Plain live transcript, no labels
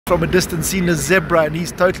from a distance seen a zebra, and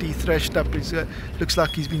he's totally thrashed up. He looks like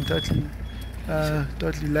he's been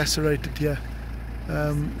totally lacerated here.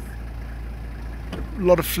 A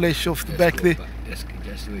lot of flesh off the back there.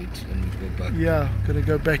 Just wait, and go back. Yeah, gonna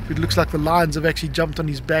go back. It looks like the lions have actually jumped on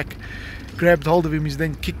his back, grabbed hold of him. He's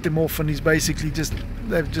then kicked him off, and he's basically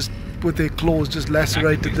they've just with their claws just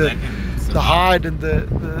lacerated the hide and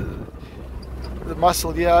the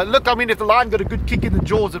muscle. Yeah, look, I mean, if the lion got a good kick in the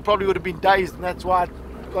jaws, it probably would have been dazed, and that's why it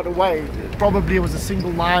got away. Probably it was a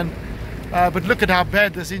single lion, but look at how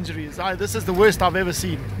bad this injury is. This is the worst I've ever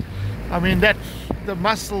seen. I mean, the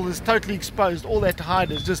muscle is totally exposed. All that hide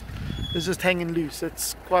is just hanging loose.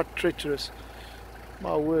 It's quite treacherous.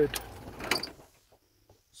 My word.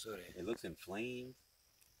 Sorry, it looks inflamed.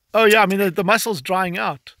 Oh yeah, I mean the muscle's drying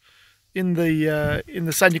out in the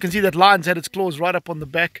sun. You can see that lion's had its claws right up on the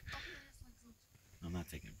back. I'm not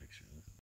taking